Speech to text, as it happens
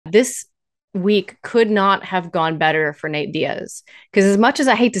this week could not have gone better for Nate Diaz. Because as much as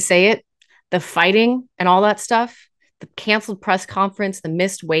I hate to say it, the fighting and all that stuff, the canceled press conference, the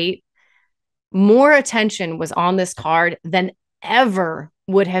missed weight, more attention was on this card than ever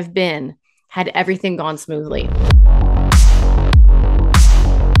would have been had everything gone smoothly.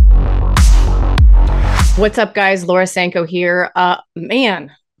 What's up, guys? LauraSanko here.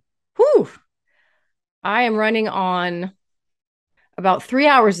 Man, whew, I am running on about 3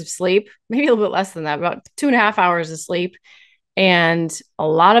 hours of sleep, maybe a little bit less than that, about 2.5 hours of sleep, and a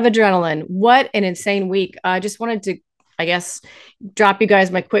lot of adrenaline. What an insane week. I just wanted to, I guess, drop you guys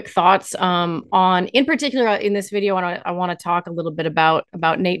my quick thoughts on, in particular, in this video. I want to talk a little bit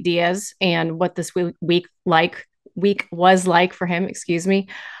about Nate Diaz and what this week was like for him, excuse me.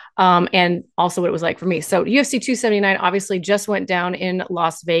 And also what it was like for me. So UFC 279 obviously just went down in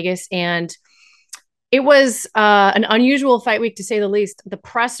Las Vegas, and it was an unusual fight week, to say the least. The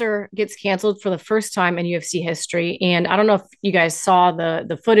presser gets canceled for the first time in UFC history. And I don't know if you guys saw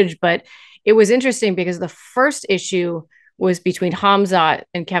the footage, but it was interesting because the first issue was between Khamzat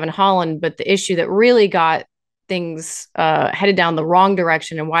and Kevin Holland. But the issue that really got things headed down the wrong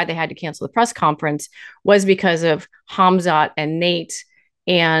direction and why they had to cancel the press conference was because of Khamzat and Nate.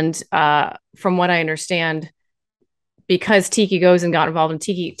 And from what I understand, because Tiki goes and got involved in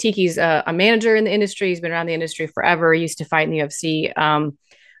Tiki's a manager in the industry. He's been around the industry forever. He used to fight in the UFC.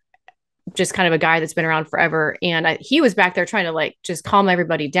 Just kind of a guy that's been around forever. And he was back there trying to like just calm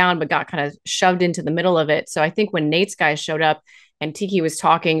everybody down, but got kind of shoved into the middle of it. So I think when Nate's guys showed up and Tiki was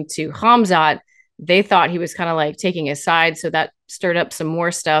talking to Khamzat, they thought he was kind of like taking his side. So that stirred up some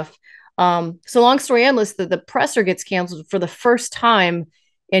more stuff. So long story endless, the presser gets canceled for the first time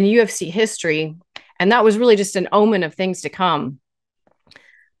in UFC history. And that was really just an omen of things to come.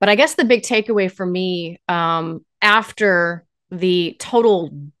 But I guess the big takeaway for me, after the total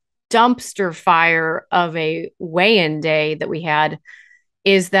dumpster fire of a weigh-in day that we had,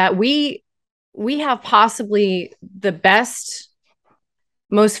 is that we have possibly the best,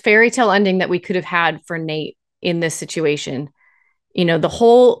 most fairy tale ending that we could have had for Nate in this situation. You know, the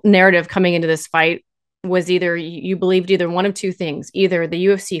whole narrative coming into this fight was either you believed either one of two things: either the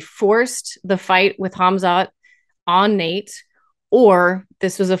UFC forced the fight with Khamzat on Nate, or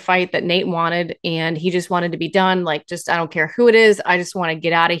this was a fight that Nate wanted and he just wanted to be done. Like, just, I don't care who it is, I just want to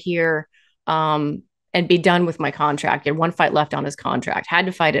get out of here and be done with my contract. He had one fight left on his contract, had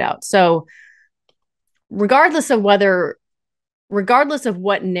to fight it out. So regardless of what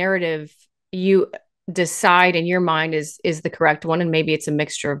narrative you decide in your mind is the correct one, and maybe it's a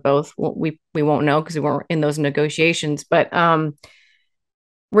mixture of both, we won't know because we weren't in those negotiations, but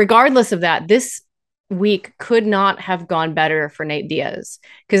regardless of that, this week could not have gone better for Nate Diaz.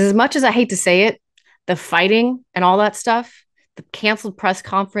 Because as much as I hate to say it, the fighting and all that stuff, the canceled press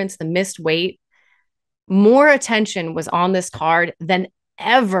conference, the missed weight, more attention was on this card than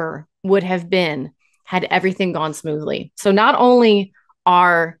ever would have been had everything gone smoothly. So not only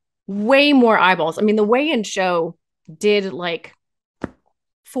are way more eyeballs, I mean, the weigh-in show did like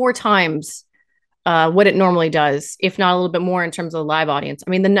 4 times what it normally does, if not a little bit more in terms of the live audience. I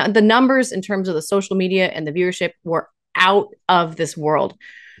mean, the numbers in terms of the social media and the viewership were out of this world.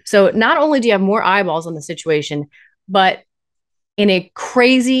 So not only do you have more eyeballs on the situation, but in a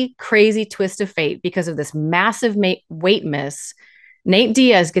crazy, crazy twist of fate, because of this massive weight miss, Nate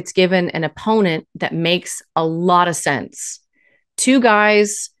Diaz gets given an opponent that makes a lot of sense. Two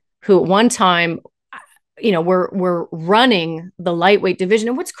guys who at one time, you know, were running the lightweight division.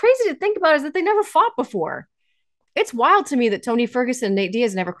 And what's crazy to think about is that they never fought before. It's wild to me that Tony Ferguson and Nate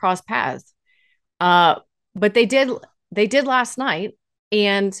Diaz never crossed paths. But they did last night.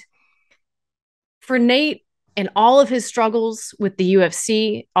 And for Nate and all of his struggles with the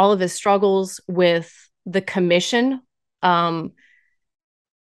UFC, all of his struggles with the commission, for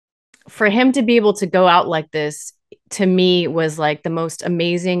him to be able to go out like this, to me, was like the most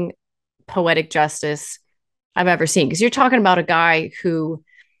amazing poetic justice I've ever seen. Because you're talking about a guy who,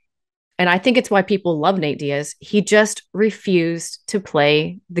 and I think it's why people love Nate Diaz, he just refused to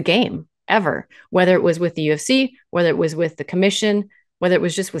play the game ever, whether it was with the UFC, whether it was with the commission, whether it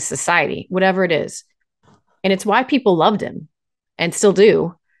was just with society, whatever it is. And it's why people loved him and still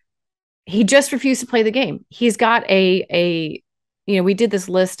do. He just refused to play the game. He's got you know, we did this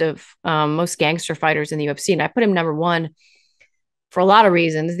list of most gangster fighters in the UFC, and I put him number one for a lot of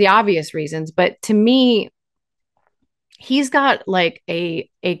reasons, the obvious reasons. But to me, he's got like a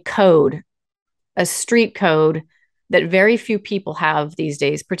code, a street code that very few people have these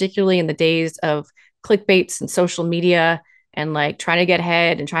days, particularly in the days of clickbaits and social media and like trying to get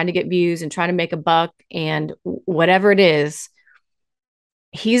ahead and trying to get views and trying to make a buck and whatever it is.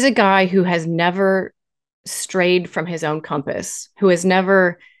 He's a guy who has never strayed from his own compass, who has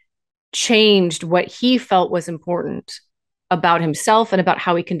never changed what he felt was important about himself and about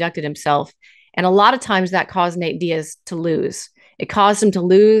how he conducted himself. And a lot of times that caused Nate Diaz to lose. It caused him to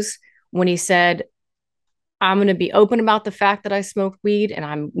lose when he said, I'm going to be open about the fact that I smoke weed and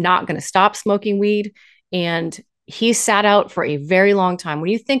I'm not going to stop smoking weed. And he sat out for a very long time.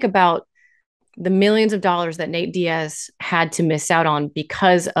 When you think about the millions of dollars that Nate Diaz had to miss out on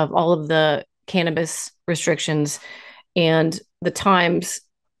because of all of the cannabis restrictions and the times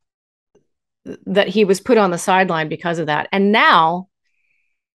that he was put on the sideline because of that. And now,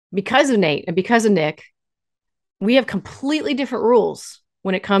 because of Nate and because of Nick, we have completely different rules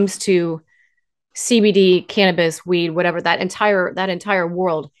when it comes to CBD, cannabis, weed, whatever, that entire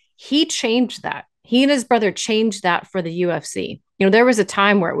world. He changed that. He and his brother changed that for the UFC. There was a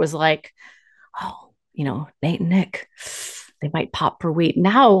time where it was like, oh, Nate and Nick, they might pop for weed.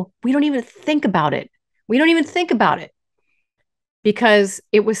 Now we don't even think about it. We don't even think about it because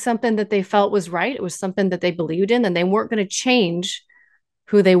it was something that they felt was right. It was something that they believed in, and they weren't going to change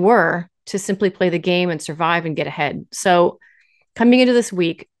who they were to simply play the game and survive and get ahead. So coming into this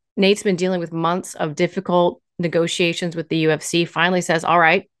week, Nate's been dealing with months of difficult negotiations with the UFC. Finally says, all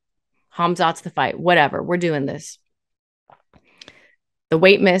right, Hamzat's the fight. Whatever, we're doing this. The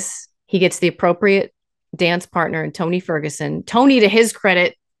weight miss, he gets the appropriate dance partner in Tony Ferguson. Tony, to his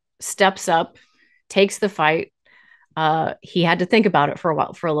credit, steps up, takes the fight. He had to think about it for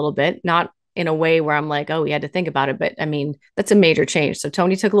a little bit, not in a way where I'm like, oh, he had to think about it. But I mean, that's a major change. So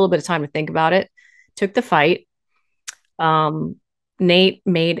Tony took a little bit of time to think about it, took the fight. Nate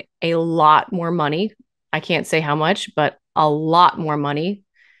made a lot more money. I can't say how much, but a lot more money,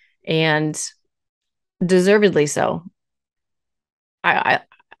 and deservedly so.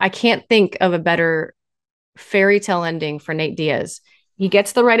 I can't think of a better fairy tale ending for Nate Diaz. He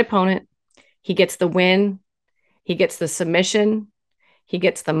gets the right opponent, he gets the win, he gets the submission, he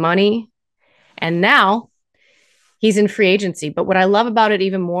gets the money, and now he's in free agency. But what I love about it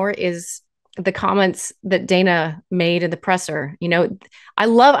even more is the comments that Dana made in the presser.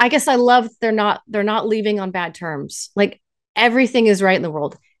 I guess I love they're not leaving on bad terms. Like, everything is right in the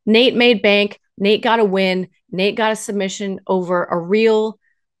world. Nate made bank. Nate got a win. Nate got a submission over a real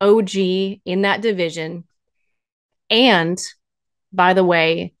OG in that division. And by the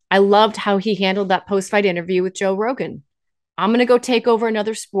way, I loved how he handled that post-fight interview with Joe Rogan. I'm going to go take over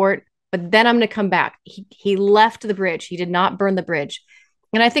another sport, but then I'm going to come back. He left the bridge. He did not burn the bridge.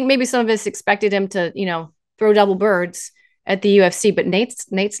 And I think maybe some of us expected him to, throw double birds at the UFC, but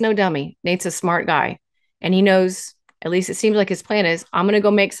Nate's no dummy. Nate's a smart guy. And he knows, at least it seems like his plan is, I'm going to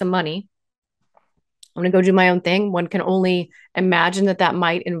go make some money. I'm going to go do my own thing. One can only imagine that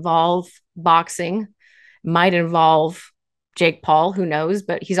might involve boxing, might involve Jake Paul, who knows,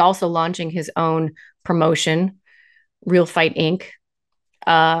 but he's also launching his own promotion, Real Fight Inc.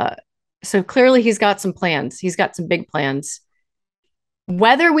 So clearly he's got some plans. He's got some big plans.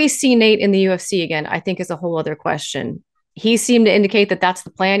 Whether we see Nate in the UFC again, I think is a whole other question. He seemed to indicate that that's the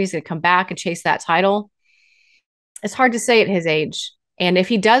plan. He's going to come back and chase that title. It's hard to say at his age. And if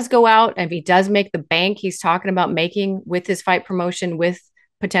he does go out and if he does make the bank he's talking about making with his fight promotion, with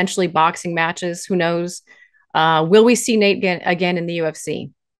potentially boxing matches, who knows? Will we see Nate again in the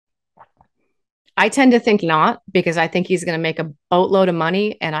UFC? I tend to think not, because I think he's going to make a boatload of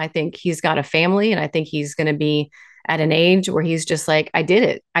money, and I think he's got a family, and I think he's going to be at an age where he's just like, I did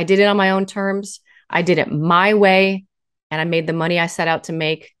it. I did it on my own terms. I did it my way, and I made the money I set out to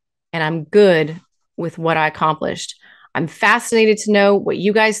make, and I'm good with what I accomplished. I'm fascinated to know what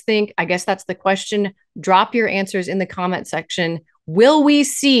you guys think. I guess that's the question. Drop your answers in the comment section. Will we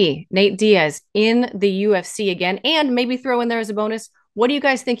see Nate Diaz in the UFC again? And maybe throw in there as a bonus, what do you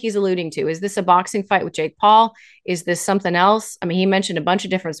guys think he's alluding to? Is this a boxing fight with Jake Paul? Is this something else? I mean, he mentioned a bunch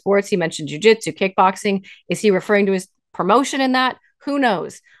of different sports. He mentioned jiu-jitsu, kickboxing. Is he referring to his promotion in that? Who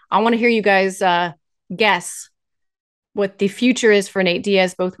knows? I want to hear you guys guess what the future is for Nate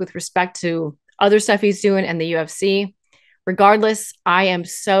Diaz, both with respect to other stuff he's doing and the UFC. Regardless, I am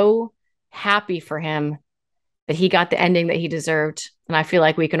so happy for him that he got the ending that he deserved. And I feel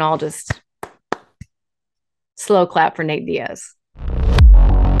like we can all just slow clap for Nate Diaz.